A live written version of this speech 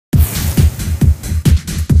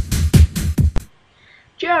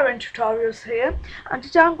JRN Tutorials here, and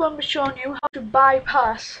today I'm going to be showing you how to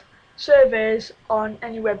bypass surveys on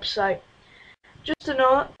any website. Just to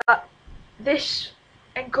note that this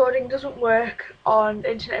encoding doesn't work on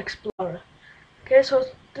Internet Explorer. Okay, so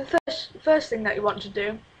the first thing that you want to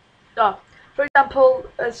do, for example,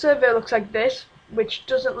 a survey looks like this, which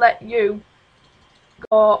doesn't let you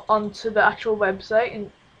go onto the actual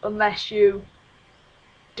website unless you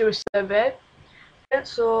do a survey. Okay,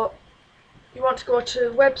 so you want to go to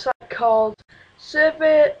a website called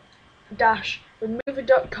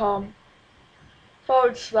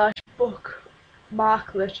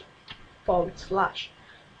survey-remover.com/bookmarklet/.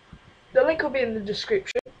 The link will be in the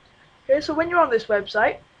description. Okay, so when you're on this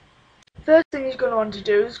website, first thing you're going to want to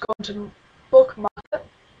do is go into bookmarklet,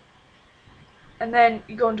 and then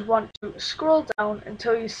you're going to want to scroll down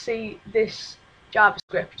until you see this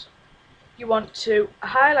JavaScript. You want to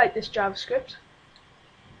highlight this JavaScript,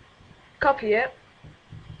 copy it,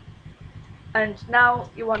 and now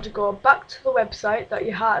you want to go back to the website that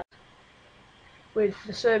you had with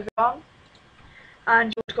the survey on,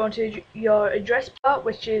 and you want to go into your address bar,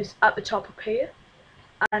 which is at the top up here,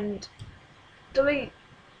 and delete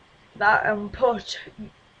that and put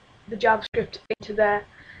the JavaScript into there,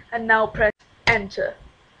 and now press enter,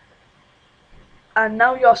 and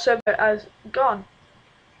now your survey has gone.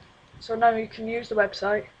 So now you can use the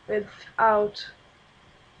website without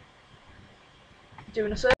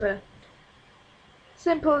doing a survey.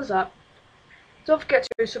 Simple as that. Don't forget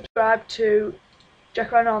to subscribe to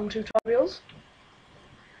JRN Tutorials,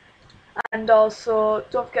 and also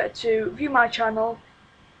don't forget to view my channel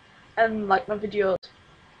and like my videos.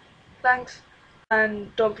 Thanks,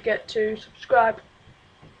 and don't forget to subscribe.